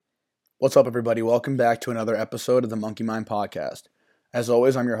What's up, everybody? Welcome back to another episode of the Monkey Mind Podcast. As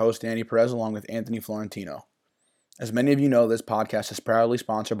always, I'm your host, Danny Perez, along with Anthony Florentino. As many of you know, this podcast is proudly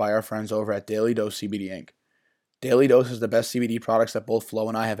sponsored by our friends over at Daily Dose CBD Inc. Daily Dose is the best CBD products that both Flo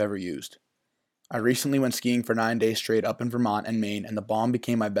and I have ever used. I recently went skiing for 9 days straight up in Vermont and Maine, and the balm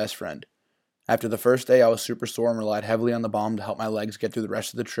became my best friend. After the first day, I was super sore and relied heavily on the balm to help my legs get through the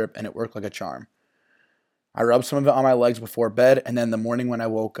rest of the trip, and it worked like a charm. I rubbed some of it on my legs before bed, and then the morning when I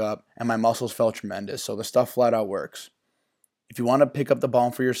woke up, and my muscles felt tremendous, so the stuff flat out works. If you want to pick up the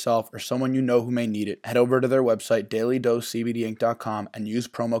balm for yourself or someone you know who may need it, head over to their website, dailydosecbdinc.com, and use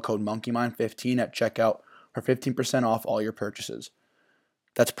promo code MonkeyMind15 at checkout for 15% off all your purchases.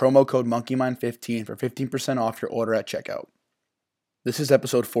 That's promo code MonkeyMind15 for 15% off your order at checkout. This is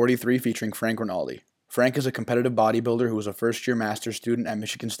episode 43 featuring Frank Rinaldi. Frank is a competitive bodybuilder who was a first-year master's student at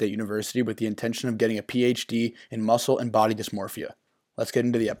Michigan State University with the intention of getting a PhD in muscle and body dysmorphia. Let's get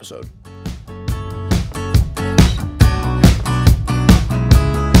into the episode.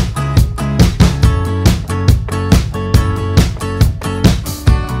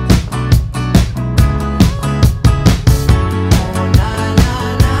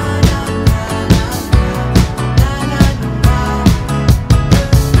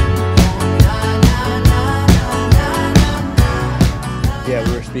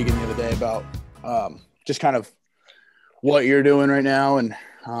 Speaking the other day about just kind of what you're doing right now and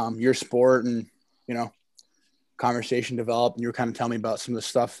your sport and, conversation developed, and you were kind of telling me about some of the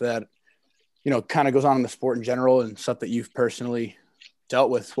stuff that, kind of goes on in the sport in general and stuff that you've personally dealt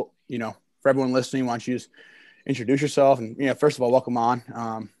with. For everyone listening, why don't you just introduce yourself and, first of all, welcome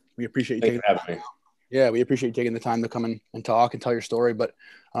on. We appreciate you taking the time. Yeah, we appreciate you taking the time to come and talk and tell your story. But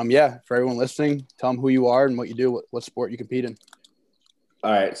for everyone listening, tell them who you are and what you do, what sport you compete in.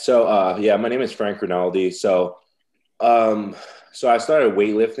 All right. So, my name is Frank Rinaldi. So I started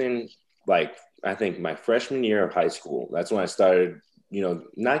weightlifting, I think my freshman year of high school. That's when I started,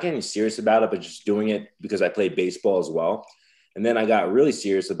 not getting serious about it, but just doing it because I played baseball as well. And then I got really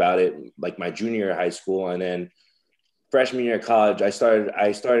serious about it, like my junior year of high school. And then freshman year of college, I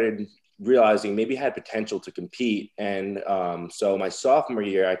started realizing maybe I had potential to compete. And so my sophomore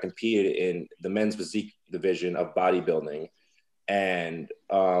year, I competed in the men's physique division of bodybuilding. And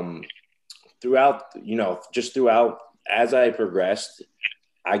throughout, as I progressed,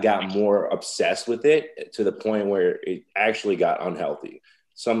 I got more obsessed with it to the point where it actually got unhealthy.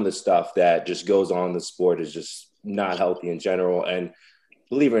 Some of the stuff that just goes on in the sport is just not healthy in general. And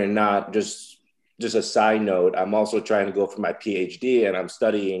believe it or not, just a side note, I'm also trying to go for my PhD, and I'm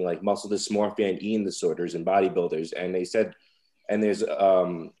studying like muscle dysmorphia and eating disorders in bodybuilders. And they said, and there's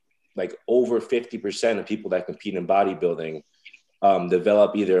like over 50% of people that compete in bodybuilding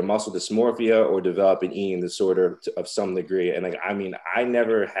develop either muscle dysmorphia or develop an eating disorder of some degree. And I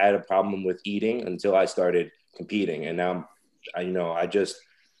never had a problem with eating until I started competing. And now,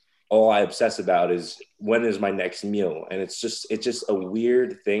 all I obsess about is when is my next meal. And it's just a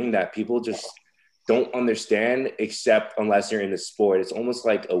weird thing that people just don't understand, except unless you're in the sport. It's almost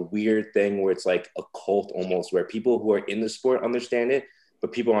like a weird thing where it's like a cult almost, where people who are in the sport understand it,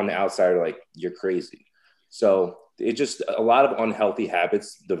 but people on the outside are like, you're crazy. So it just a lot of unhealthy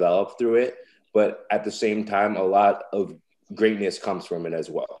habits develop through it, but at the same time, a lot of greatness comes from it as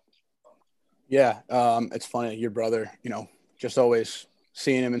well. Yeah. It's funny. Your brother, just always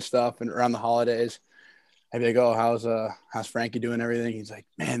seeing him and stuff, and around the holidays, I'd be like, oh, how's Frankie doing everything? He's like,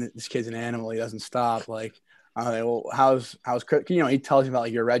 man, this kid's an animal. He doesn't stop. Like, I'm like, well, how's he tells me about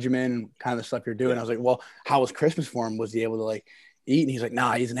like your regimen and kind of the stuff you're doing. I was like, well, how was Christmas for him? Was he able to like eat? And he's like,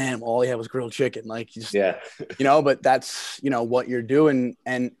 nah, he's an animal. All he had was grilled chicken. Like, just, but that's, what you're doing.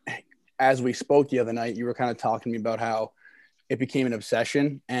 And as we spoke the other night, you were kind of talking to me about how it became an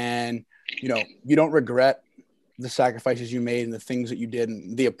obsession, and, you don't regret the sacrifices you made and the things that you did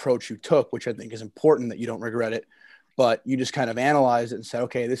and the approach you took, which I think is important that you don't regret it, but you just kind of analyzed it and said,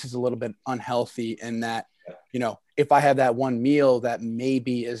 okay, this is a little bit unhealthy. And that, if I have that one meal that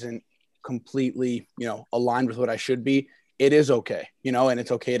maybe isn't completely, aligned with what I should be, it is okay, and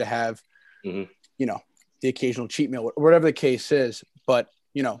it's okay to have, the occasional cheat meal, whatever the case is. But,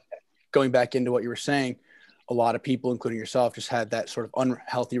 going back into what you were saying, a lot of people, including yourself, just had that sort of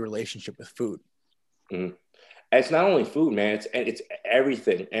unhealthy relationship with food. Mm-hmm. It's not only food, man. It's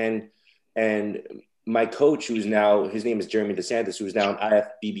everything. And my coach, his name is Jeremy DeSantis, who's now an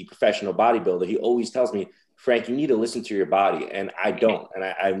IFBB professional bodybuilder. He always tells me, Frank, you need to listen to your body. And I don't, and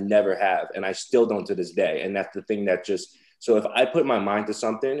I never have. And I still don't to this day. And that's the thing that so if I put my mind to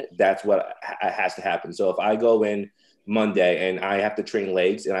something, that's what has to happen. So if I go in Monday and I have to train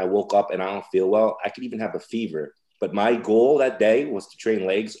legs and I woke up and I don't feel well, I could even have a fever. but my goal that day was to train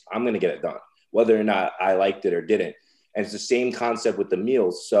legs. I'm going to get it done, whether or not I liked it or didn't. And it's the same concept with the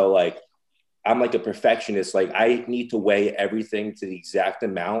meals. So like, I'm like a perfectionist. Like I need to weigh everything to the exact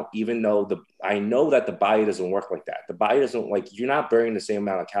amount, even though I know that the body doesn't work like that. The body doesn't like, you're not burning the same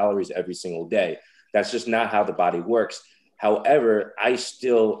amount of calories every single day. That's just not how the body works. However, I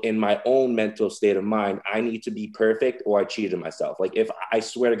still, in my own mental state of mind, I need to be perfect or I cheated myself. Like if I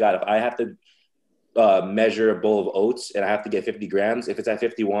swear to God, if I have to measure a bowl of oats and I have to get 50 grams, if it's at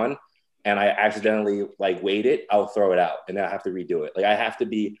 51 and I accidentally like weighed it, I'll throw it out and then I have to redo it. Like I have to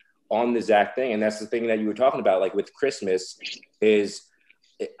be on the exact thing. And that's the thing that you were talking about, like with Christmas, is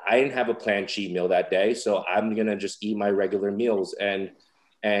I didn't have a planned cheat meal that day. So I'm going to just eat my regular meals. And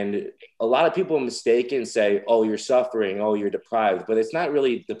a lot of people mistake and say, oh, you're suffering. Oh, you're deprived. But it's not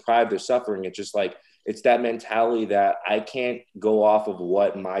really deprived or suffering. It's just like, it's that mentality that I can't go off of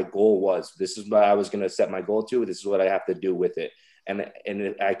what my goal was. This is what I was going to set my goal to. This is what I have to do with it. And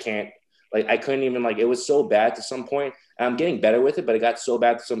I can't, like, I couldn't even, like, it was so bad to some point. And I'm getting better with it, but it got so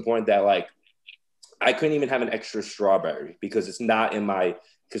bad to some point that, like, I couldn't even have an extra strawberry because it's not in my,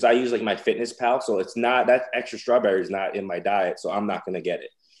 because I use like my Fitness Pal. So it's not, that extra strawberry is not in my diet. So I'm not going to get it.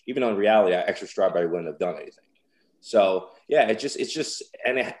 Even though in reality, that extra strawberry wouldn't have done anything. So yeah, it's just,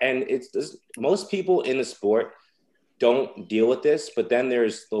 and it's most people in the sport don't deal with this, but then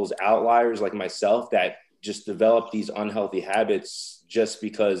there's those outliers like myself that just develop these unhealthy habits just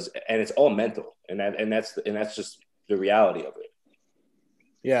because, and it's all mental, and that's just the reality of it.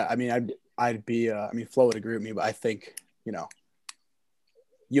 Yeah, I mean, I'd be, I mean, Flo would agree with me, but I think, you know,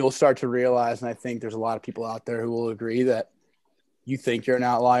 you'll start to realize, and I think there's a lot of people out there who will agree that you think you're an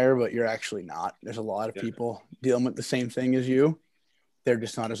outlier, but you're actually not. There's a lot of people dealing with the same thing as you. They're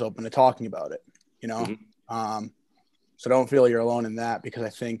just not as open to talking about it, you know? Mm-hmm. So don't feel you're alone in that, because I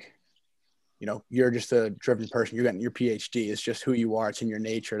think, you know, you're just a driven person. You're getting your PhD. It's just who you are. It's in your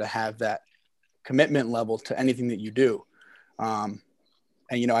nature to have that commitment level to anything that you do. And,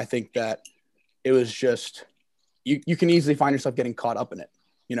 you know, I think that it was just, you can easily find yourself getting caught up in it,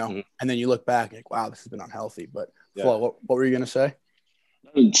 you know, mm-hmm. and then you look back and like, wow, this has been unhealthy. But Flo, what were you going to say?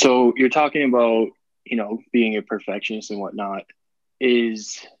 So you're talking about, you know, being a perfectionist and whatnot.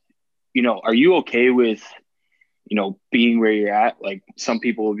 Is, you know, are you okay with, you know, being where you're at? Like some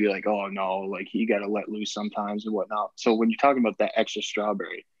people will be like, oh no, like you got to let loose sometimes and whatnot. So when you're talking about that extra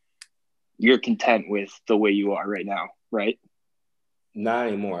strawberry, you're content with the way you are right now, right? Not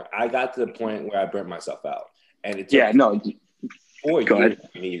anymore. I got to the point where I burnt myself out, and it took 4 years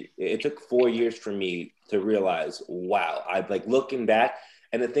for me. It took 4 years for me to realize, wow, I like looking back.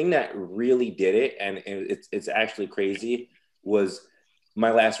 And the thing that really did it, and it's actually crazy, was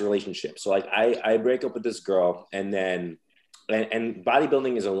my last relationship. So like I break up with this girl, and then and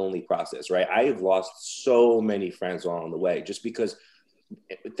bodybuilding is a lonely process, right? I've lost so many friends along the way just because,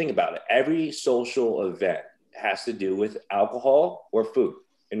 think about it, every social event has to do with alcohol or food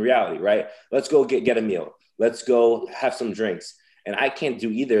in reality, right? Let's go get a meal. Let's go have some drinks. And I can't do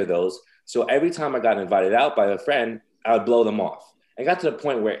either of those. So every time I got invited out by a friend, I would blow them off. And got to the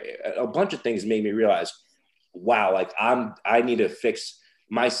point where a bunch of things made me realize, wow, like I need to fix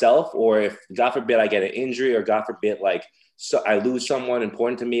myself, or if God forbid I get an injury, or God forbid, like, so I lose someone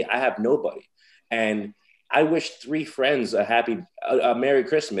important to me, I have nobody. And I wished 3 friends a Merry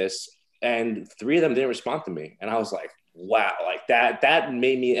Christmas, and 3 of them didn't respond to me. And I was like, wow, like that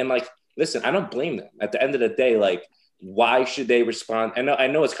made me, and like, listen, I don't blame them. At the end of the day, like, why should they respond? I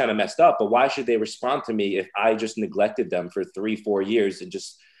know it's kind of messed up, but why should they respond to me if I just neglected them for 3-4 years, and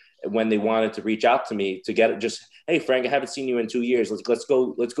just when they wanted to reach out to me to get just, hey Frank, I haven't seen you in 2 years. Let's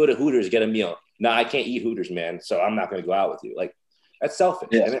go to Hooters, get a meal. No, I can't eat Hooters, man. So I'm not going to go out with you. Like, that's selfish.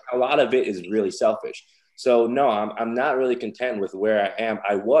 Yeah. And a lot of it is really selfish. So no, I'm not really content with where I am.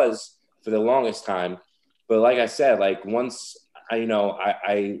 I was for the longest time, but like I said, like once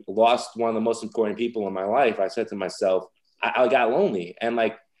I lost one of the most important people in my life, I said to myself, I got lonely. And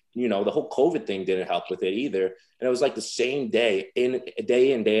like, you know, the whole COVID thing didn't help with it either. And it was like the same day in,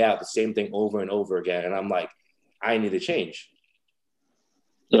 day out, the same thing over and over again. And I'm like, I need to change.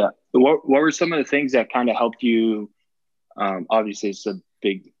 Yeah. What were some of the things that kind of helped you? Obviously it's a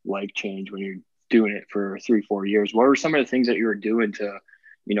big life change when you're doing it for 3-4 years. What were some of the things that you were doing to,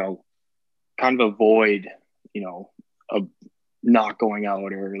 you know, kind of avoid, you know, not going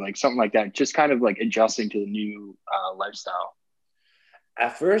out or like something like that, just kind of like adjusting to the new lifestyle?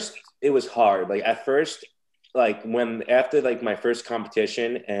 At first it was hard. Like at first, like after like my first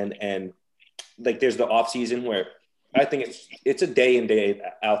competition and like there's the off season where I think it's a day in, day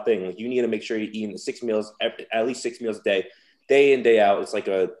out thing. Like you need to make sure you're eating 6 meals, at least 6 meals a day in, day out. It's like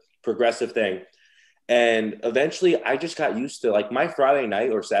a progressive thing. And eventually I just got used to, like, my Friday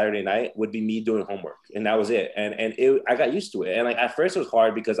night or Saturday night would be me doing homework, and that was it. I got used to it. And like at first it was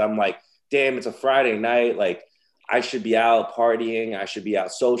hard because I'm like, damn, it's a Friday night. Like I should be out partying. I should be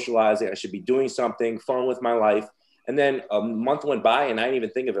out socializing. I should be doing something fun with my life. And then a month went by and I didn't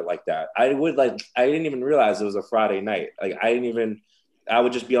even think of it like that. I didn't even realize it was a Friday night. Like I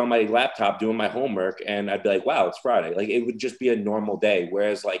would just be on my laptop doing my homework and I'd be like, wow, it's Friday. Like it would just be a normal day.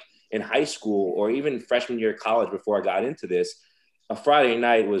 Whereas like in high school or even freshman year of college before I got into this, a Friday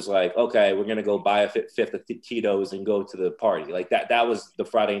night was like, okay, we're gonna go buy a fifth of Tito's and go to the party. Like that was the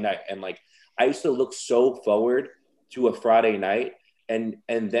Friday night. And like I used to look so forward to a Friday night. And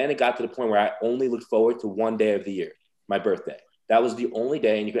then it got to the point where I only looked forward to one day of the year, my birthday. That was the only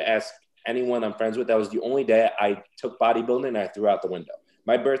day, and you could ask anyone I'm friends with, that was the only day I took bodybuilding and I threw out the window.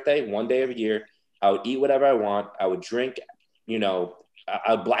 My birthday, one day of the year, I would eat whatever I want. I would drink, you know,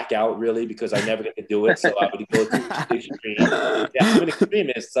 I'd black out really because I never get to do it. So I would go to the extreme. Yeah, I'm an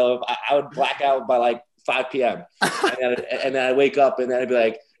extremist. So I would black out by like 5 p.m. And then I wake up and then I'd be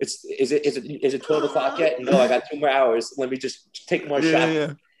like, is it 12 o'clock yet? No, I got 2 more hours. Let me just take more shots.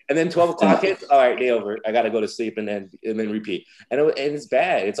 Yeah. And then 12 o'clock hits. All right, day over. I got to go to sleep and then repeat. And it's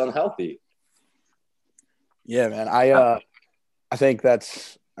bad. It's unhealthy. Yeah, man. I think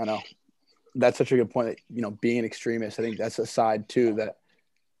that's such a good point that, you know, being an extremist, I think that's a side too that,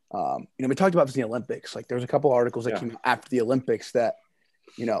 you know, we talked about this in the Olympics. Like there's a couple articles that came out after the Olympics that,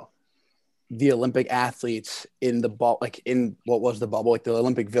 you know, the Olympic athletes in in what was the bubble, like the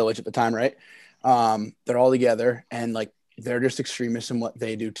Olympic Village at the time, right? They're all together and like they're just extremists in what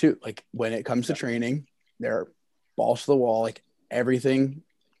they do too. Like when it comes to training, they're balls to the wall, like everything,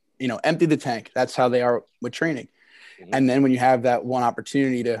 you know, empty the tank. That's how they are with training. Mm-hmm. And then when you have that one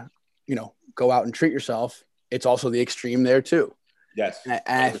opportunity to, you know, go out and treat yourself, it's also the extreme there too. Yes. And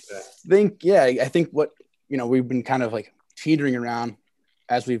I think what, you know, we've been kind of like teetering around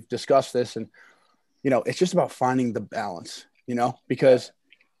as we've discussed this, and, you know, it's just about finding the balance, you know, because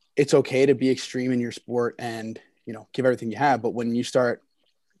it's okay to be extreme in your sport and, you know, give everything you have. But when you start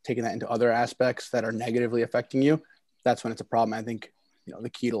taking that into other aspects that are negatively affecting you, that's when it's a problem. I think, you know, the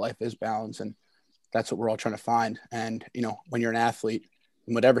key to life is balance, and that's what we're all trying to find. And, you know, when you're an athlete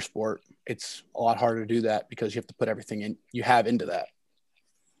in whatever sport, it's a lot harder to do that because you have to put everything you have into that.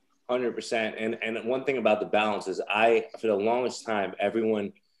 100%. And one thing about the balance is for the longest time,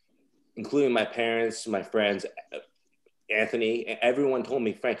 everyone, including my parents, my friends, Anthony, everyone told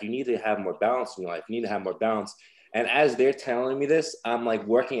me, Frank, you need to have more balance in your life. You need to have more balance. And as they're telling me this, I'm like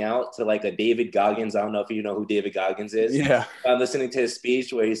working out to like a David Goggins. I don't know if you know who David Goggins is. Yeah. I'm listening to his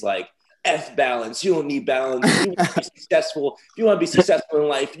speech where he's like, F balance. You don't need balance. If you want to be successful, if you want to be successful in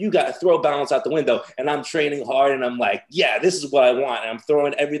life, you got to throw balance out the window. And I'm training hard and I'm like, yeah, this is what I want. And I'm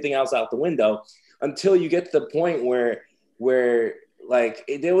throwing everything else out the window until you get to the point where like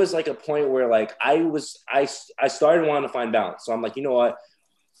there was like a point where like I started wanting to find balance. So I'm like, you know what?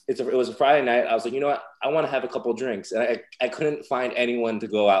 It was a Friday night. I was like, you know what? I want to have a couple of drinks. And I couldn't find anyone to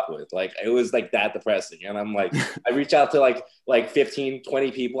go out with. Like, it was like that depressing. And I'm like, I reached out to like 15,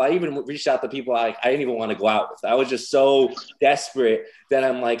 20 people. I even reached out to people I didn't even want to go out with. I was just so desperate that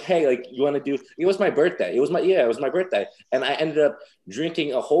I'm like, hey, like, you want to do, it was my birthday. It was my birthday. And I ended up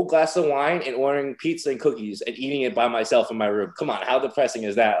drinking a whole glass of wine and ordering pizza and cookies and eating it by myself in my room. Come on, how depressing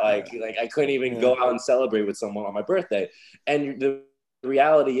is that? Like I couldn't even go out and celebrate with someone on my birthday. And the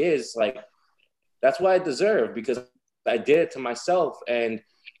reality is, like, that's what I deserve because I did it to myself. And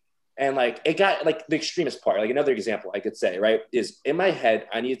like, it got like the extremist part. Like, another example I could say, right, is in my head,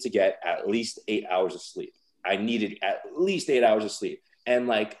 I needed to get at least 8 hours of sleep. I needed at least 8 hours of sleep. And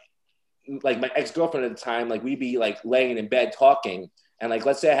like my ex-girlfriend at the time, like, we'd be like laying in bed talking. And like,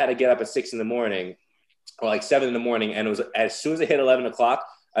 let's say I had to get up at 6 a.m. or like 7 a.m. And it was as soon as it hit 11 o'clock,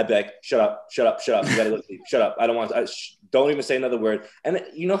 I'd be like, shut up. You gotta go to sleep. Shut up. I don't want to, don't even say another word. And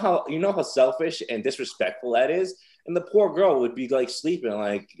you know how selfish and disrespectful that is. And the poor girl would be like sleeping,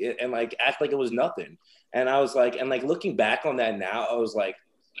 like, and like act like it was nothing. And I was like, and like looking back on that now, I was like,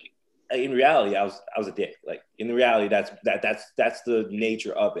 in reality, I was a dick. Like, in reality, that's the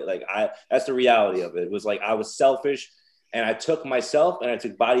nature of it. Like, that's the reality of it. It was like, I was selfish, and I took myself and I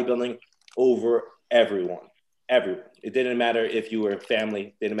took bodybuilding over everyone. It didn't matter if you were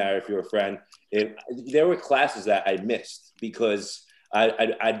family, didn't matter if you were a friend. There were classes that I missed because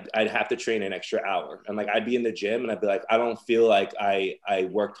I'd have to train an extra hour. And like, I'd be in the gym and I'd be like, I don't feel like I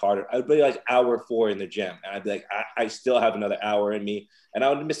worked harder. I'd be like hour 4 in the gym. And I'd be like, I still have another hour in me. And I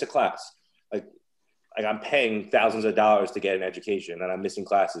would miss a class. Like I'm paying thousands of dollars to get an education and I'm missing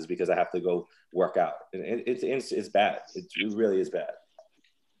classes because I have to go work out. And it's bad. It really is bad.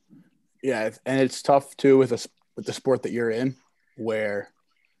 Yeah, and it's tough too with the sport that you're in, where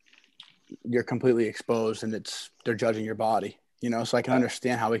you're completely exposed and they're judging your body. So I can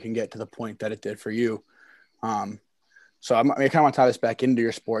understand how it can get to the point that it did for you. So I kind of want to tie this back into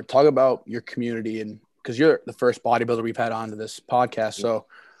your sport. Talk about your community, and because you're the first bodybuilder we've had onto this podcast, so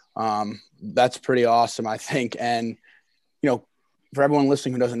that's pretty awesome, I think. And for everyone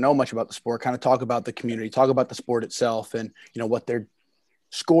listening who doesn't know much about the sport, kind of talk about the community, talk about the sport itself, and what they're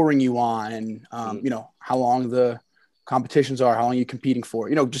scoring you on, and how long the competitions are, how long you're competing for.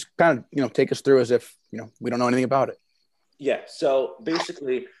 Just kind of take us through as if we don't know anything about it. Yeah. So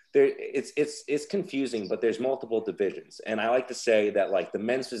basically, it's confusing, but there's multiple divisions, and I like to say that like the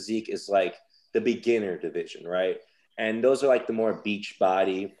men's physique is like the beginner division, right? And those are like the more beach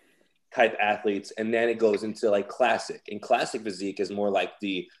body type athletes, and then it goes into like classic. And classic physique is more like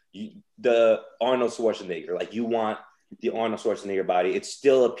the Arnold Schwarzenegger. Like you want the Arnold Schwarzenegger body. It's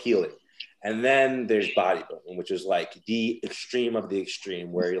still appealing. And then there's bodybuilding, which is like the extreme of the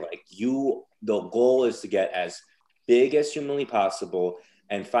extreme, where you're like the goal is to get as big as humanly possible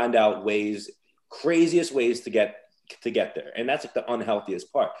and find out craziest ways to get there. And that's like the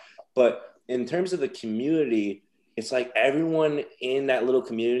unhealthiest part. But in terms of the community, it's like everyone in that little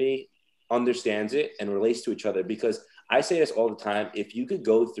community understands it and relates to each other, because I say this all the time. If you could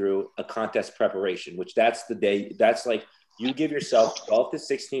go through a contest preparation, which that's like you give yourself 12 to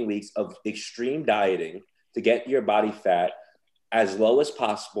 16 weeks of extreme dieting to get your body fat as low as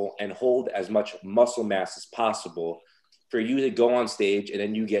possible and hold as much muscle mass as possible for you to go on stage, and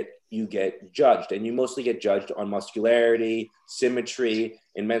then you get judged, and you mostly get judged on muscularity, symmetry.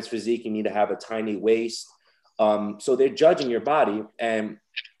 In men's physique, you need to have a tiny waist. So they're judging your body, and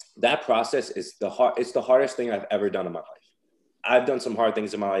that process is it's the hardest thing I've ever done in my life. I've done some hard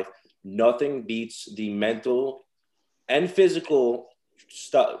things in my life. Nothing beats the mental and physical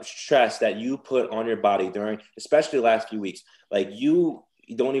stress that you put on your body during, especially the last few weeks. Like you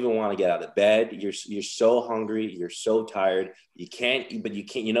don't even want to get out of bed. You're so hungry. You're so tired. You can't eat, but you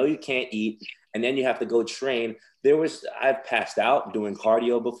can't eat. And then you have to go train. I've passed out doing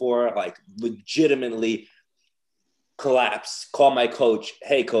cardio before, like legitimately collapse, call my coach.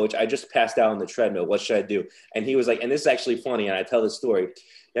 Hey coach, I just passed out on the treadmill. What should I do? And he was like, and this is actually funny. And I tell this story.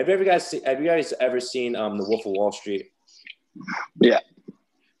 Have you guys ever seen The Wolf of Wall Street? Yeah.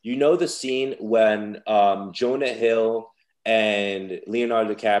 You know the scene when Jonah Hill and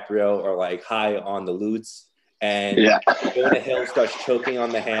Leonardo DiCaprio are like high on the lewds, and Jonah Hill starts choking on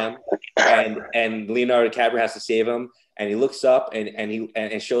the ham, and Leonardo DiCaprio has to save him, and he looks up and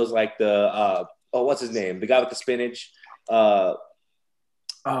it shows like the what's his name? The guy with the spinach.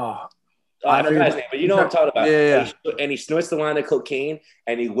 I forgot his name, but you know what I'm talking about. Yeah. And he snorts the line of cocaine,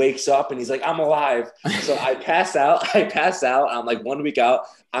 and he wakes up, and he's like, "I'm alive." So I pass out. I'm like 1 week out.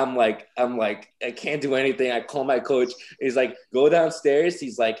 I'm like, I can't do anything. I call my coach. He's like, "Go downstairs."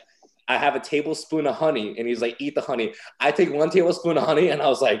 He's like, "I have a tablespoon of honey," and he's like, "Eat the honey." I take 1 tablespoon of honey, and I'm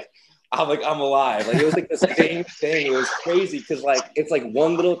alive. Like it was like the same thing. It was crazy because like it's like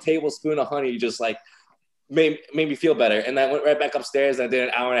 1 little tablespoon of honey just like made me feel better. And I went right back upstairs and I did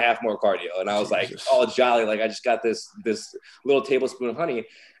an hour and a half more cardio. And I was like, all jolly. Like I just got this little tablespoon of honey.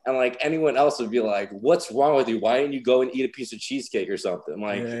 And like anyone else would be like, what's wrong with you? Why didn't you go and eat a piece of cheesecake or something?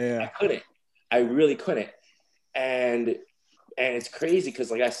 Like I couldn't. I really couldn't. And it's crazy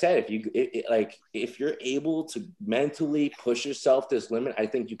because like I said, if you're able to mentally push yourself to this limit, I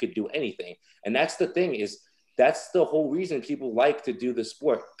think you could do anything. And that's the thing is, that's the whole reason people like to do the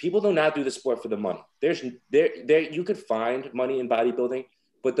sport. People do not do the sport for the money. You could find money in bodybuilding,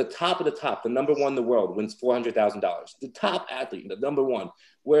 but the top of the top, the number one in the world wins $400,000. The top athlete, the number one.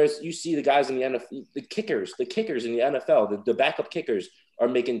 Whereas you see the guys in the NFL, the kickers in the NFL, the backup kickers are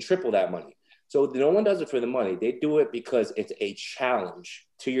making triple that money. So no one does it for the money. They do it because it's a challenge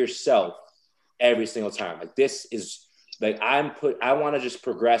to yourself every single time. Like this is like I want to just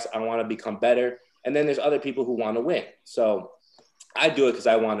progress. I want to become better. And then there's other people who want to win. So I do it because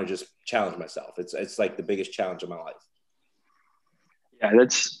I want to just challenge myself. It's like the biggest challenge of my life. Yeah,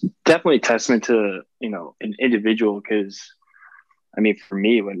 that's definitely a testament to, an individual. Because, I mean, for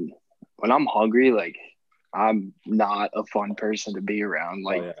me, when I'm hungry, like I'm not a fun person to be around,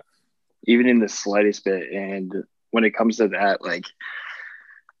 like even in the slightest bit. And when it comes to that, like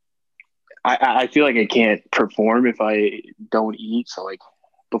I feel like I can't perform if I don't eat. So like,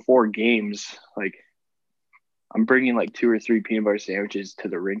 before games, like I'm bringing like 2 or 3 peanut butter sandwiches to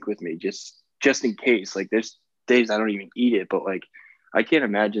the rink with me just in case. Like there's days I don't even eat it, but like I can't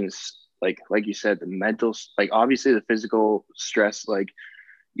imagine this, like you said, the mental, like obviously the physical stress, like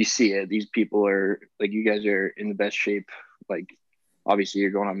you see it, these people are like, you guys are in the best shape like obviously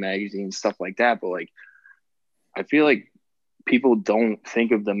you're going on magazines, stuff like that. But like, I feel like people don't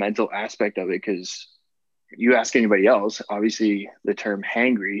think of the mental aspect of it, because you ask anybody else, obviously the term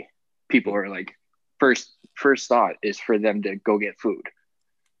hangry, people are like, first thought is for them to go get food. Yeah.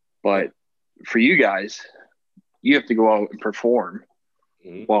 But for you guys, you have to go out and perform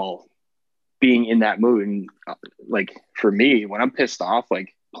Mm-hmm. while being in that mood. And like for me, when I'm pissed off,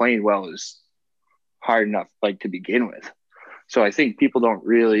 like playing well is hard enough like to begin with. So I think people don't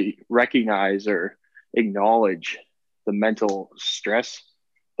really recognize or acknowledge the mental stress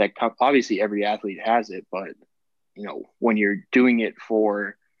that obviously every athlete has it, but you know, when you're doing it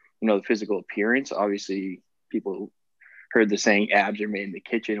for, you know, the physical appearance, obviously people heard the saying abs are made in the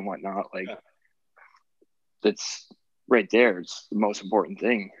kitchen and whatnot. Like Yeah. that's right there. It's the most important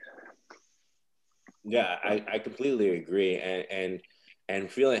thing. Yeah, I completely agree. And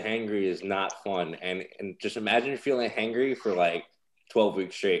feeling hangry is not fun. And just imagine feeling hangry for like 12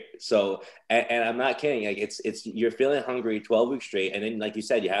 weeks straight. So and I'm not kidding, like it's you're feeling hungry 12 weeks straight, and then like you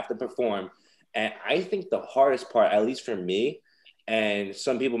said, you have to perform. And I think the hardest part, at least for me, and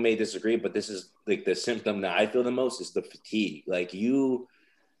some people may disagree, but this is like the symptom that I feel the most is the fatigue. Like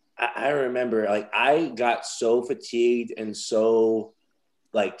I remember like I got so fatigued and so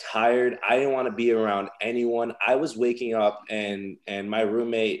like tired. I didn't want to be around anyone. I was waking up, and my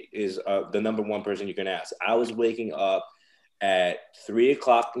roommate is the number one person you can ask. I was waking up at 3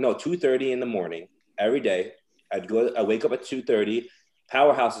 o'clock, no, 2:30 in the morning every day. I wake up at 2:30.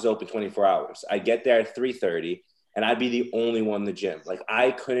 Powerhouse is open 24 hours. I get there at 3:30, and I'd be the only one in the gym. Like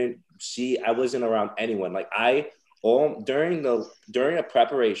I couldn't see, I wasn't around anyone. Like all during a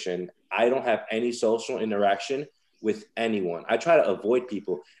preparation, I don't have any social interaction with anyone. I try to avoid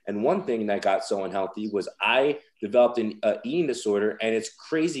people. And one thing that got so unhealthy was I developed an eating disorder. And it's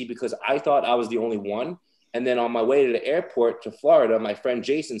crazy because I thought I was the only one. And then on my way to the airport to Florida, my friend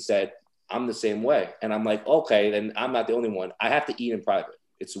Jason said, I'm the same way. And I'm like, okay, then I'm not the only one. I have to eat in private.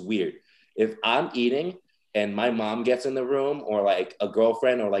 It's weird. If I'm eating and my mom gets in the room, or like a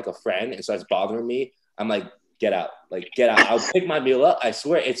girlfriend or like a friend, and starts bothering me, I'm like, get out, like get out. I'll pick my meal up. I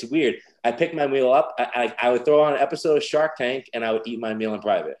swear it's weird. I pick my meal up. I would throw on an episode of Shark Tank and I would eat my meal in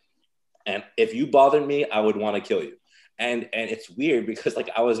private. And if you bothered me, I would want to kill you. And it's weird because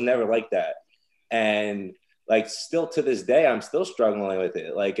like I was never like that. And like still to this day, I'm still struggling with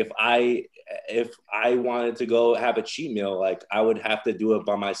it. Like if I wanted to go have a cheat meal, like I would have to do it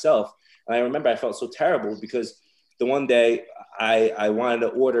by myself. And I remember I felt so terrible because the one day I wanted to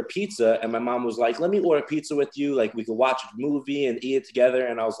order pizza, and my mom was like, let me order pizza with you. Like we could watch a movie and eat it together.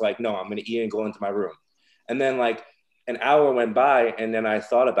 And I was like, no, I'm going to eat and go into my room. And then like an hour went by, and then I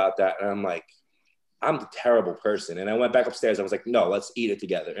thought about that, and I'm like, I'm the terrible person. And I went back upstairs. I was like, no, let's eat it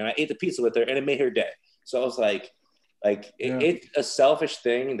together. And I ate the pizza with her, and it made her day. So I was like Yeah. it's a selfish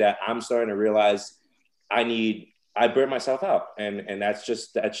thing that I'm starting to realize I burn myself out. And that's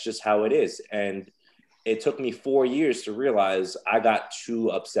just how it is. And it took me 4 years to realize I got too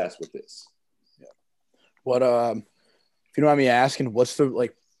obsessed with this. What if you don't mind me asking, what's the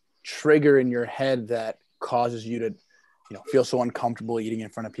like trigger in your head that causes you to, feel so uncomfortable eating in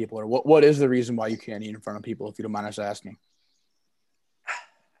front of people? Or what is the reason why you can't eat in front of people, if you don't mind us asking?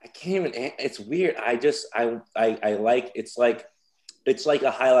 I can't even, it's weird. I like, it's like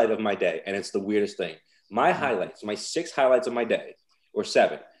a highlight of my day. And it's the weirdest thing. My highlights, my 6 highlights of my day, or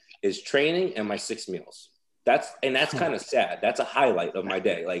 7, is training and my 6 meals. That's kind of sad. That's a highlight of my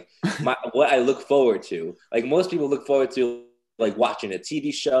day. Like what I look forward to, like most people look forward to like watching a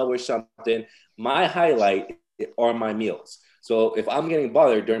TV show or something. My highlight are my meals. So if I'm getting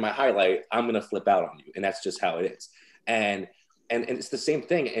bothered during my highlight, I'm going to flip out on you. And that's just how it is. And it's the same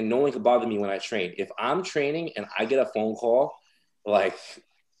thing. And no one can bother me when I train. If I'm training and I get a phone call, like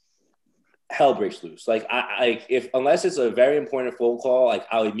hell breaks loose. Like if unless it's a very important phone call, like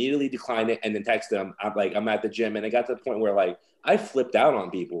I'll immediately decline it and then text them. I'm at the gym, and it got to the point where like I flipped out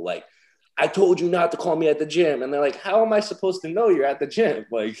on people. Like, I told you not to call me at the gym, and they're like, how am I supposed to know you're at the gym?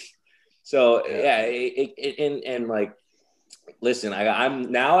 Like, so yeah, and like, listen,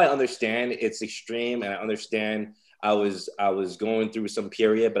 I'm now I understand it's extreme, and I understand I was going through some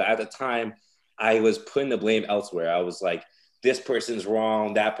period, but at the time I was putting the blame elsewhere. I was like, this person's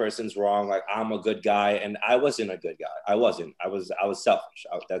wrong, that person's wrong. Like I'm a good guy, and I wasn't a good guy. I wasn't. I was selfish.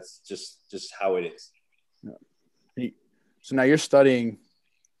 That's just how it is. So now you're studying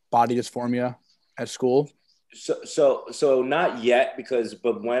body dysmorphia at school. So not yet,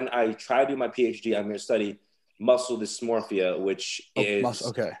 but when I try to do my PhD, I'm going to study muscle dysmorphia, which is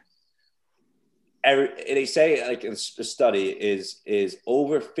okay. they say like in a study is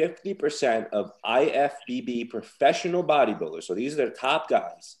over 50% of IFBB professional bodybuilders. So these are the top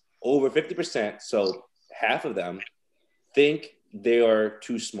guys, over 50%. So half of them think they are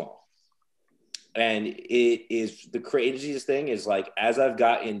too small. And it is the craziest thing is like, as I've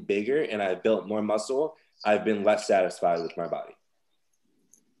gotten bigger and I've built more muscle, I've been less satisfied with my body.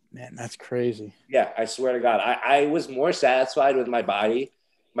 Man, that's crazy. Yeah, I swear to God, I was more satisfied with my body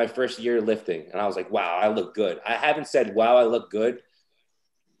my first year lifting. And I was like, wow, I look good. I haven't said, wow, I look good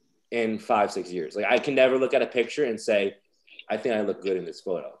in 5-6 years. Like I can never look at a picture and say, I think I look good in this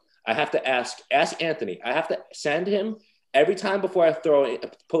photo. I have to ask Anthony. I have to send him every time before I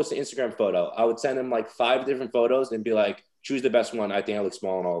post an Instagram photo. I would send him like 5 different photos and be like, choose the best one. I think I look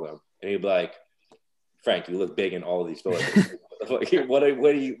small in all of them. And he'd be like, Frank, you look big in all of these photos. what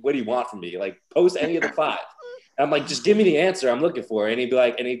do you want from me? Like post any of the 5. And I'm like, just give me the answer I'm looking for. And he'd be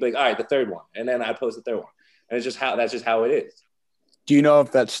like, all right, the third one. And then I post the third one. And that's just how it is. Do you know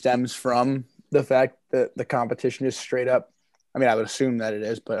if that stems from the fact that the competition is straight up? I mean, I would assume that it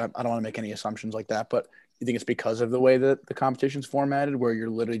is, but I don't want to make any assumptions like that. But you think it's because of the way that the competition's formatted, where you're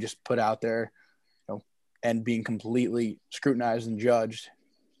literally just put out there, and being completely scrutinized and judged,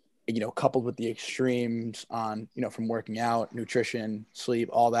 coupled with the extremes on, from working out, nutrition, sleep,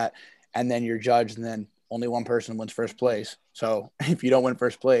 all that, and then you're judged, and then only one person wins first place. So if you don't win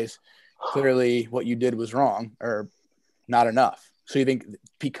first place, clearly what you did was wrong or not enough. So you think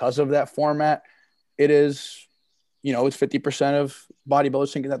because of that format, it is, it's 50% of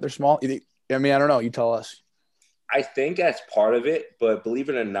bodybuilders thinking that they're small? I mean, I don't know. You tell us. I think that's part of it, but believe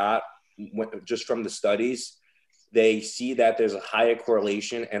it or not, just from the studies, they see that there's a higher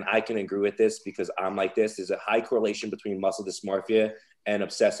correlation, and I can agree with this because I'm like this. There's a high correlation between muscle dysmorphia and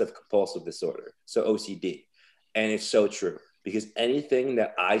obsessive compulsive disorder, so OCD. And it's so true because anything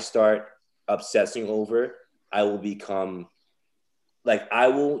that I start obsessing over, I will become like, I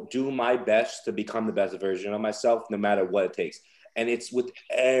will do my best to become the best version of myself, no matter what it takes. And it's with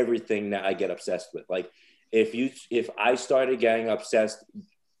everything that I get obsessed with. Like if I started getting obsessed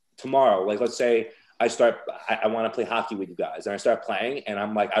tomorrow, like let's say I want to play hockey with you guys and I start playing and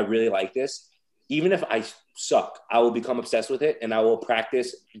I'm like, I really like this. Even if I suck, I will become obsessed with it and I will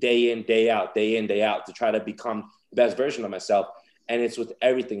practice day in, day out to try to become the best version of myself. And it's with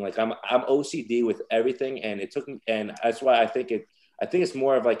everything. Like I'm OCD with everything. And and that's why I think it's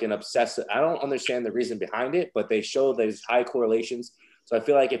more of like an obsessive. I don't understand the reason behind it, but they show there's high correlations. So I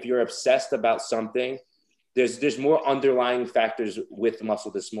feel like if you're obsessed about something, there's more underlying factors with muscle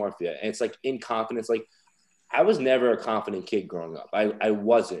dysmorphia. And it's like inconfidence. Like I was never a confident kid growing up. I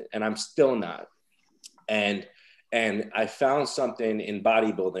wasn't, and I'm still not. And I found something in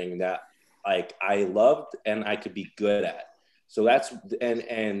bodybuilding that like I loved and I could be good at. So that's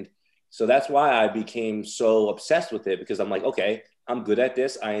why I became so obsessed with it, because I'm like, okay, I'm good at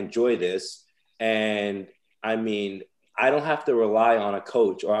this. I enjoy this. And I mean, I don't have to rely on a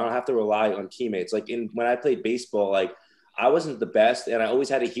coach or I don't have to rely on teammates. Like when I played baseball, like I wasn't the best. And I always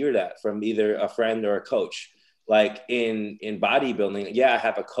had to hear that from either a friend or a coach. Like in bodybuilding, yeah, I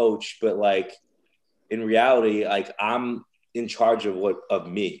have a coach, but like in reality, like I'm in charge of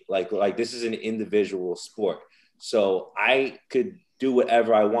me. Like this is an individual sport. So I could do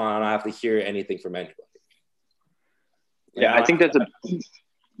whatever I want. I don't have to hear anything from anybody. Yeah, I think that's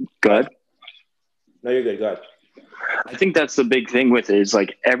good. No, you're good. Go ahead. I think that's the big thing with it is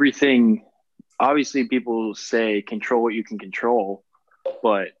like everything. Obviously, people say control what you can control,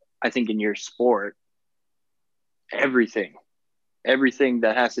 but I think in your sport, everything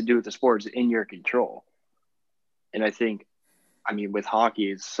that has to do with the sport is in your control. And I think, I mean, with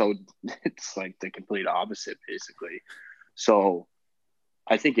hockey, it's like the complete opposite, basically. So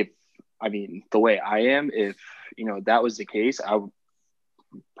I think the way I am, if, that was the case, I would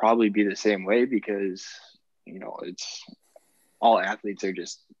probably be the same way because, it's all athletes are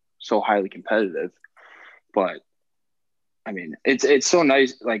just so highly competitive. But I mean, it's so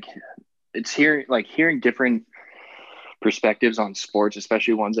nice. Like it's hearing different perspectives on sports,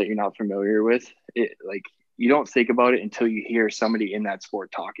 especially ones that you're not familiar with. It like, you don't think about it until you hear somebody in that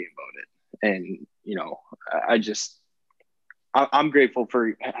sport talking about it. And, I'm grateful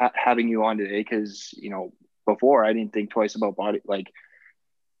for having you on today because, before I didn't think twice about body, like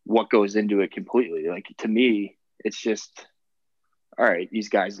what goes into it completely. Like to me, it's just, all right, these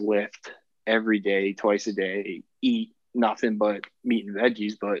guys lift every day, twice a day, eat nothing but meat and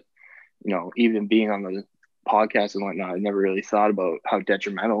veggies. But, even being on the podcast and whatnot, I never really thought about how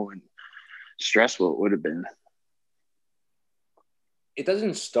detrimental and stressful it would have been. It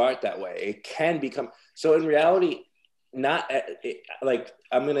doesn't start that way. It can become. So in reality, not like,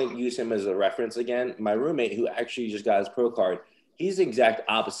 I'm going to use him as a reference again. My roommate, who actually just got his pro card, he's the exact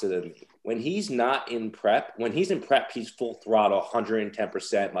opposite of me. When he's in prep, he's full throttle,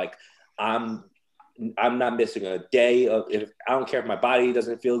 110%. Like, I'm not missing a day of, if I don't care if my body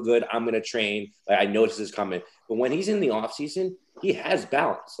doesn't feel good, I'm going to train. Like, I know this is coming. But when he's in the off season, he has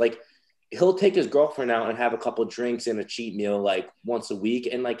balance. Like, he'll take his girlfriend out and have a couple drinks and a cheat meal like once a week.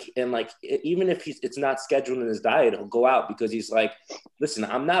 And even if it's not scheduled in his diet, he'll go out because he's like, listen,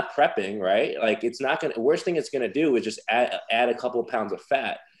 I'm not prepping, right? Like, it's not going to, worst thing it's going to do is just add a couple of pounds of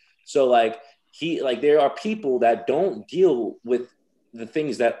fat. So like there are people that don't deal with the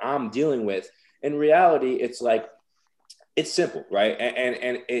things that I'm dealing with. In reality, it's like, it's simple, right?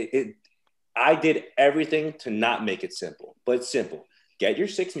 I did everything to not make it simple, but it's simple. Get your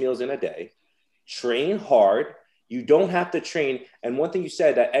 6 meals in a day, train hard. You don't have to train. And one thing you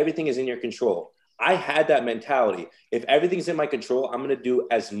said, that everything is in your control. I had that mentality. If everything's in my control, I'm going to do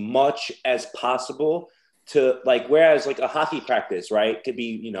as much as possible to, like, whereas like a hockey practice, right, could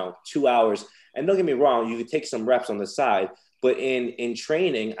be, 2 hours. And don't get me wrong, you could take some reps on the side, but in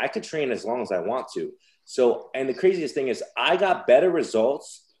training, I could train as long as I want to. So, and the craziest thing is I got better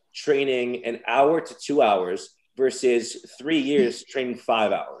results training an hour to 2 hours versus 3 years training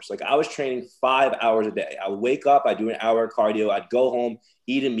 5 hours. Like, I was training 5 hours a day. I would wake up, I'd do an hour of cardio, I'd go home,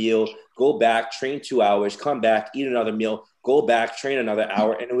 eat a meal, go back, train 2 hours, come back, eat another meal, go back, train another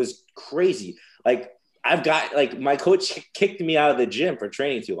hour. And it was crazy. Like, my coach kicked me out of the gym for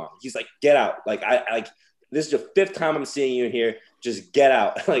training too long. He's like, get out. Like, this is the 5th time I'm seeing you here. Just get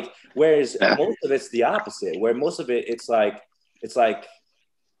out. Like, whereas most of it's the opposite, where most of it, it's like,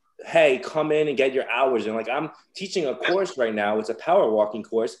 hey, come in and get your hours. And like, I'm teaching a course right now. It's a power walking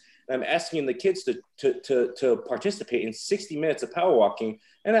course. And I'm asking the kids to participate in 60 minutes of power walking.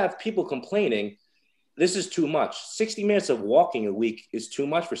 And I have people complaining, this is too much. 60 minutes of walking a week is too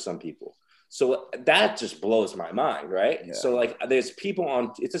much for some people. So that just blows my mind, right? Yeah. So like, there's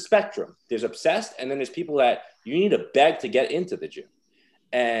people it's a spectrum. There's obsessed, and then there's people that you need to beg to get into the gym.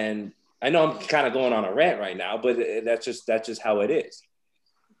 And I know I'm kind of going on a rant right now, but that's just how it is.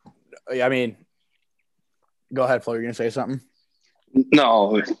 I mean, go ahead, Flo. You're going to say something?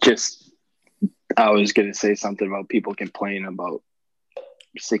 No, I was going to say something about people complaining about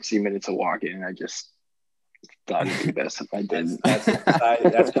 60 minutes of walking, and I just thought it'd be best if I didn't. That's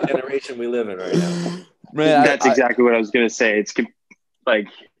the generation we live in right now. Man, that's exactly what I was going to say. It's like,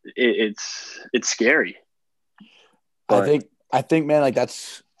 it's scary. But I think, man, like,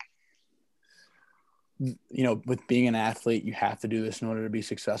 that's, with being an athlete, you have to do this in order to be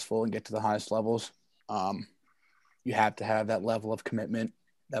successful and get to the highest levels. You have to have that level of commitment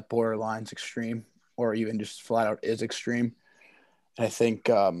that borderline's extreme, or even just flat out is extreme. And I think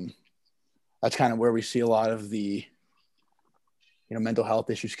that's kind of where we see a lot of the, mental health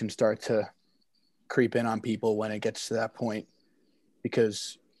issues can start to creep in on people when it gets to that point,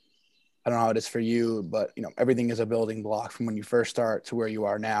 because I don't know how it is for you, but, everything is a building block from when you first start to where you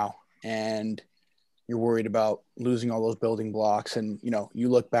are now. And you're worried about losing all those building blocks. And, you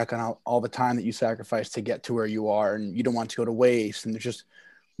look back on all the time that you sacrificed to get to where you are, and you don't want to go to waste. And there's just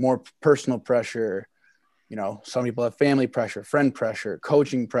more personal pressure. Some people have family pressure, friend pressure,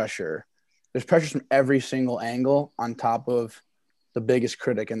 coaching pressure. There's pressures from every single angle on top of the biggest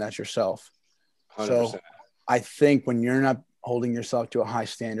critic, and that's yourself. 100%. So I think when you're not holding yourself to a high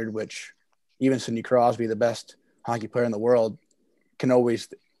standard, which even Sidney Crosby, the best hockey player in the world, can always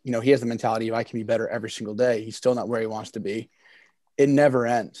 – he has the mentality of, I can be better every single day. He's still not where he wants to be. It never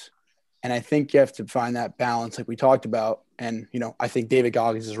ends. And I think you have to find that balance like we talked about. And, I think David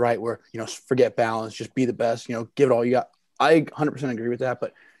Goggins is right where, forget balance, just be the best, give it all you got. I 100% agree with that.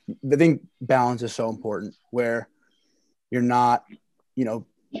 But I think balance is so important, where you're not,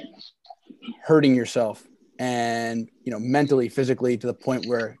 hurting yourself and, mentally, physically, to the point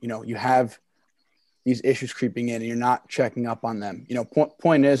where, you have these issues creeping in and you're not checking up on them.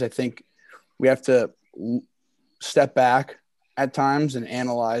 Point is, I think we have to step back at times and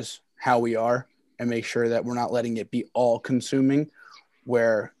analyze how we are and make sure that we're not letting it be all consuming,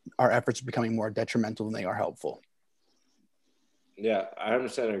 where our efforts are becoming more detrimental than they are helpful. Yeah, I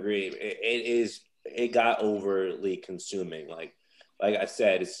 100% agree. It got overly consuming. Like I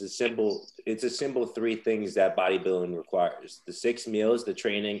said, it's a simple 3 things that bodybuilding requires: the 6 meals, the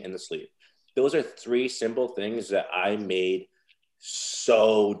training, and the sleep. Those are 3 simple things that I made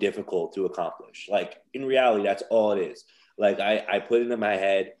so difficult to accomplish. Like, in reality, that's all it is. Like, I put it in my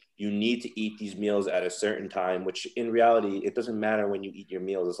head, you need to eat these meals at a certain time, which in reality, it doesn't matter when you eat your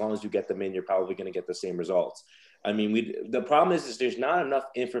meals. As long as you get them in, you're probably going to get the same results. I mean, the problem is there's not enough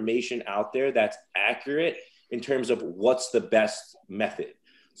information out there that's accurate in terms of what's the best method.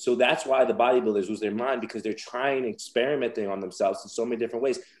 So that's why the bodybuilders lose their mind, because they're trying experimenting on themselves in so many different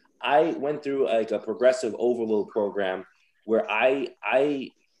ways. I went through like a progressive overload program where I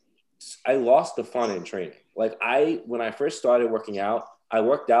lost the fun in training. Like when I first started working out, I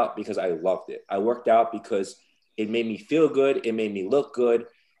worked out because I loved it. I worked out because it made me feel good. It made me look good.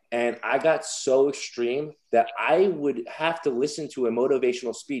 And I got so extreme that I would have to listen to a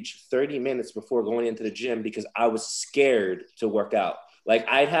motivational speech 30 minutes before going into the gym because I was scared to work out. Like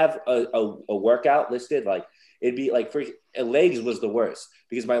I'd have a workout listed, like it'd be like legs was the worst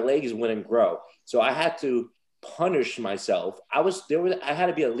because my legs wouldn't grow. So I had to punish myself. I had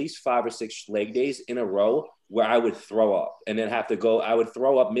to be at least 5 or 6 leg days in a row where I would throw up and then have to go. I would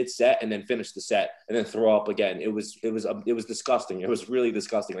throw up mid set and then finish the set and then throw up again. It was disgusting. It was really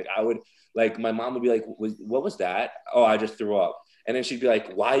disgusting. Like my mom would be like, "What was that?" "Oh, I just threw up." And then she'd be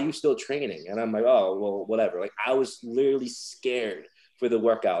like, "Why are you still training?" And I'm like, "Oh, well, whatever." Like I was literally scared for the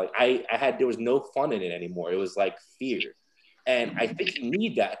workout. Like there was no fun in it anymore. It was like fear. And I think you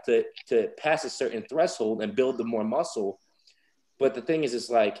need that to pass a certain threshold and build the more muscle. But the thing is, it's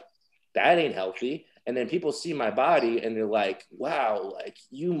like, that ain't healthy. And then people see my body and they're like, wow, like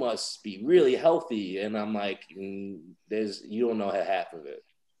you must be really healthy. And I'm like, you don't know half of it.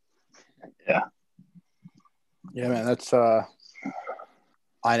 Yeah. Yeah, man, that's, I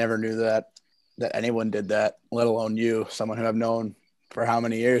never knew that anyone did that, let alone you, someone who I've known for how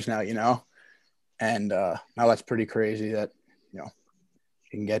many years now, you know? And now that's pretty crazy that, you know,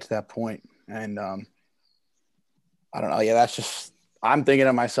 you can get to that point. And I don't know. Yeah, that's just, I'm thinking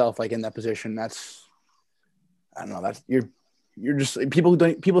of myself like in that position. That's, I don't know. That's you're just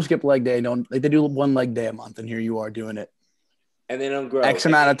people skip leg day. They do one leg day a month, and here you are doing it. And they don't grow. X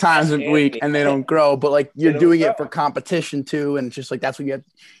amount of times a week, and they don't grow. But like you're doing it for competition too, and it's just like that's what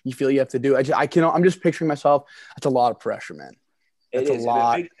you feel you have to do. I'm just picturing myself. That's a lot of pressure, man. That's a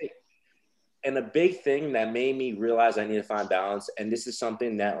lot. And a big thing that made me realize I need to find balance, and this is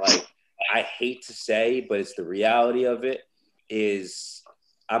something that like I hate to say, but it's the reality of it, is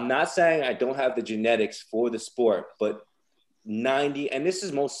I'm not saying I don't have the genetics for the sport, but and this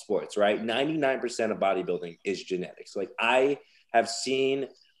is most sports, right? 99% of bodybuilding is genetics. Like I have seen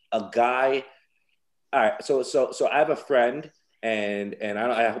a guy. All right, so I have a friend, and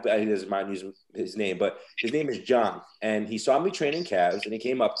I hope he doesn't mind using his name, but his name is John, and he saw me training calves, and he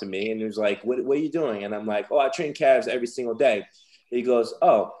came up to me and he was like, "What are you doing?" And I'm like, "Oh, I train calves every single day." He goes,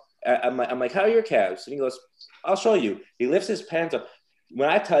 "Oh," I'm like, "How are your calves?" And he goes, "I'll show you." He lifts his pants up. When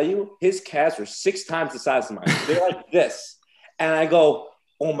I tell you, his calves were 6 times the size of mine. They're like this. And I go,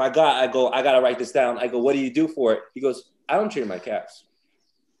 "Oh my God." I go, "I got to write this down." I go, "What do you do for it?" He goes, "I don't train my calves."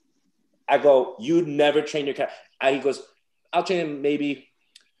 I go, "You never train your calves?" He goes, "I'll train him maybe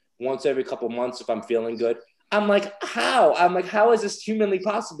once every couple months if I'm feeling good." I'm like, how? I'm like, how is this humanly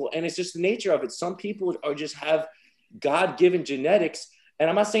possible? And it's just the nature of it. Some people are just have God-given genetics. And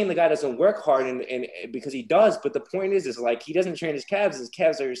I'm not saying the guy doesn't work hard and because he does, but the point is like he doesn't train his calves. His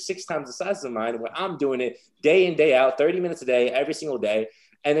calves are 6 times the size of mine. When I'm doing it day in, day out, 30 minutes a day, every single day,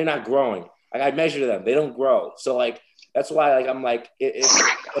 and they're not growing. Like I measure them, they don't grow. So like that's why like I'm like,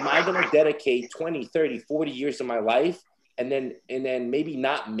 am I going to dedicate 20, 30, 40 years of my life and then maybe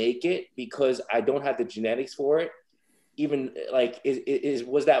not make it because I don't have the genetics for it? Even like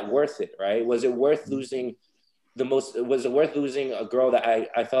was that worth it? Right? Was it worth losing? Was it worth losing a girl that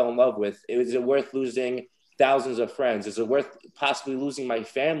I fell in love with? Was it worth losing thousands of friends? Is it worth possibly losing my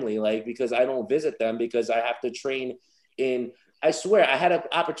family? Like, because I don't visit them because I have to train I swear I had an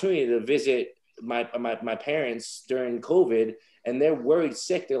opportunity to visit my parents during COVID and they're worried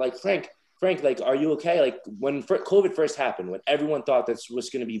sick. They're like, Frank, like, are you okay? Like when COVID first happened, when everyone thought this was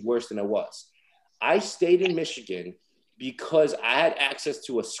going to be worse than it was, I stayed in Michigan because I had access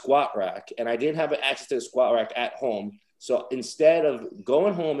to a squat rack and I didn't have access to a squat rack at home. So instead of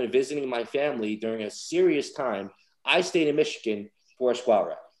going home and visiting my family during a serious time, I stayed in Michigan for a squat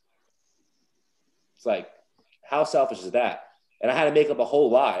rack. It's like, how selfish is that? And I had to make up a whole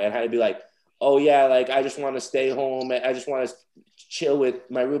lie. And I had to be like, oh yeah, like I just want to stay home. I just want to chill with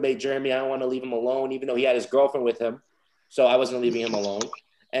my roommate, Jeremy. I don't want to leave him alone, even though he had his girlfriend with him. So I wasn't leaving him alone.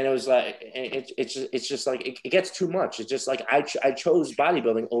 And it was like, it's just like, it gets too much. It's just like, I chose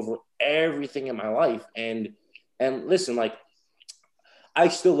bodybuilding over everything in my life. And listen, like, I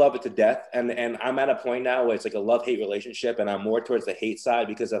still love it to death. And I'm at a point now where it's like a love-hate relationship. And I'm more towards the hate side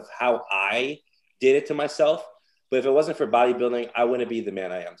because of how I did it to myself. But if it wasn't for bodybuilding, I wouldn't be the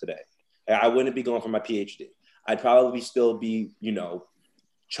man I am today. I wouldn't be going for my PhD. I'd probably still be,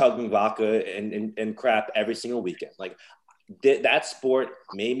 chugging vodka and crap every single weekend. Like, that sport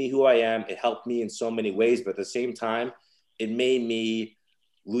made me who I am. It helped me in so many ways, but at the same time, it made me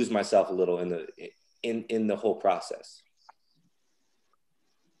lose myself a little in the whole process.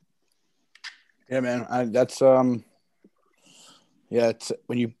 Yeah, man. It's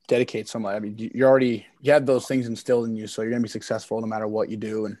when you dedicate somebody. I mean, you have those things instilled in you, so you're gonna be successful no matter what you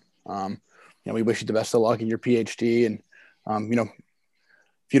do. And we wish you the best of luck in your PhD. And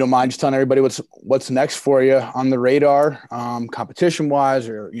if you don't mind, just telling everybody what's next for you on the radar, competition wise,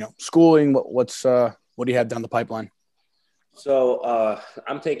 or schooling. What do you have down the pipeline? So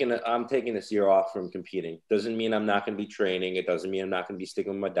I'm taking this year off from competing. Doesn't mean I'm not going to be training. It doesn't mean I'm not going to be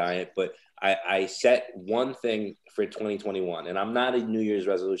sticking with my diet. But I set one thing for 2021, and I'm not a New Year's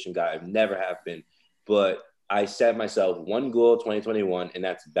resolution guy. I never have been. But I set myself one goal 2021, and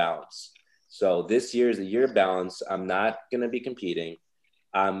that's balance. So this year is the year of balance. I'm not going to be competing.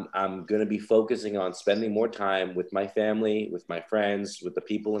 I'm going to be focusing on spending more time with my family, with my friends, with the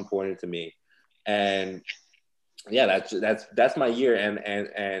people important to me. And yeah, that's my year.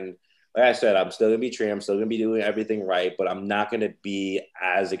 And like I said, I'm still gonna be training. I'm still gonna be doing everything right, but I'm not gonna be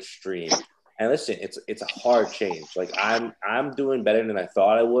as extreme. And listen, it's a hard change. Like I'm doing better than I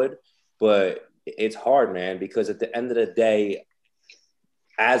thought I would, but it's hard, man, because at the end of the day,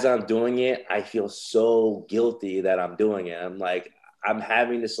 as I'm doing it, I feel so guilty that I'm doing it. I'm like, I'm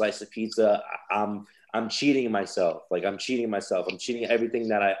having this slice of pizza. I'm cheating myself. Like I'm cheating myself. I'm cheating everything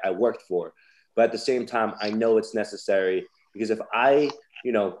that I worked for. But at the same time, I know it's necessary because if I,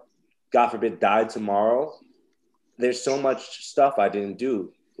 God forbid, died tomorrow, there's so much stuff I didn't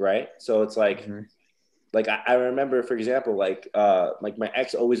do, right? So it's like, like I remember, for example, like my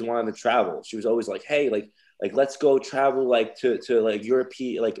ex always wanted to travel. She was always like, hey, like let's go travel like to like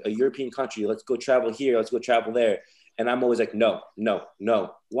European, like a European country. Let's go travel here. Let's go travel there. And I'm always like, no.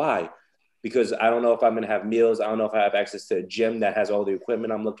 Why? Because I don't know if I'm gonna have meals. I don't know if I have access to a gym that has all the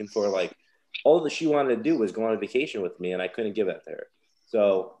equipment I'm looking for. Like, all that she wanted to do was go on a vacation with me, and I couldn't give that to her.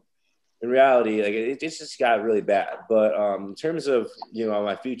 So in reality, like it just got really bad. But in terms of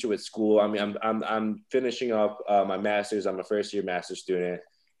my future with school, I mean, I'm finishing up my master's. I'm a first-year master's student,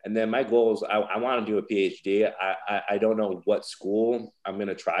 and then my goals. I want to do a PhD. I don't know what school I'm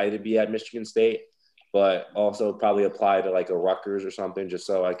gonna try to be at Michigan State, but also probably apply to like a Rutgers or something, just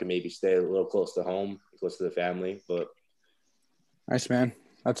so I can maybe stay a little close to home, close to the family. But nice, man.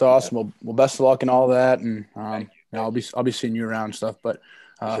 That's awesome. Well, best of luck in all that, and I'll be seeing you around and stuff. But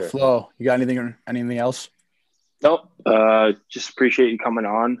sure. Flo, you got anything else? Nope. Just appreciate you coming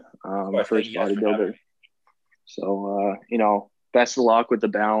on. First bodybuilder. So best of luck with the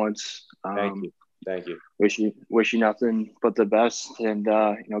balance. Thank you. Wish you nothing but the best, and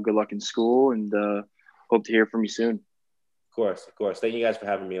good luck in school, and hope to hear from you soon. Of course. Thank you guys for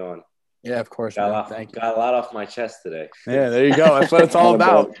having me on. Yeah, of course. Got a lot off my chest today. Yeah, there you go. That's what it's all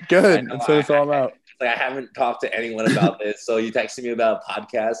about. Good. That's what it's all about. I haven't talked to anyone about this. So you texted me about a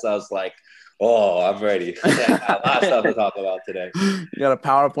podcast. I was like, oh, I'm ready. I got a lot of stuff to talk about today. You got a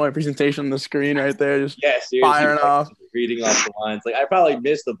PowerPoint presentation on the screen right there. Just firing off. Reading off the lines. Like I probably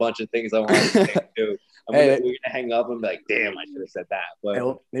missed a bunch of things I wanted to say too. We're going to hang up and be like, damn, I should have said that.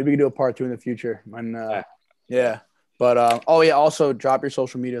 But maybe we can do a part 2 in the future. Yeah. But also drop your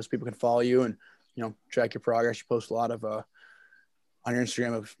social media so people can follow you and track your progress. You post a lot of on your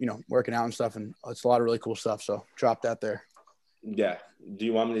Instagram of working out and stuff, and it's a lot of really cool stuff. So drop that there. Yeah. Do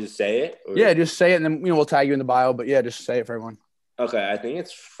you want me to just say it? Or? Yeah, just say it, and then we'll tag you in the bio. But yeah, just say it for everyone. Okay, I think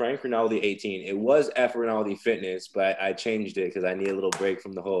it's Frank Rinaldi 18. It was F Rinaldi Fitness, but I changed it because I need a little break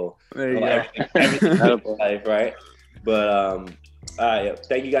from the whole everything life, right? But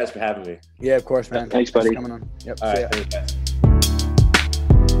thank you guys for having me. Yeah, of course, man. Thanks, buddy. Coming on. Yep. All right, thanks, guys.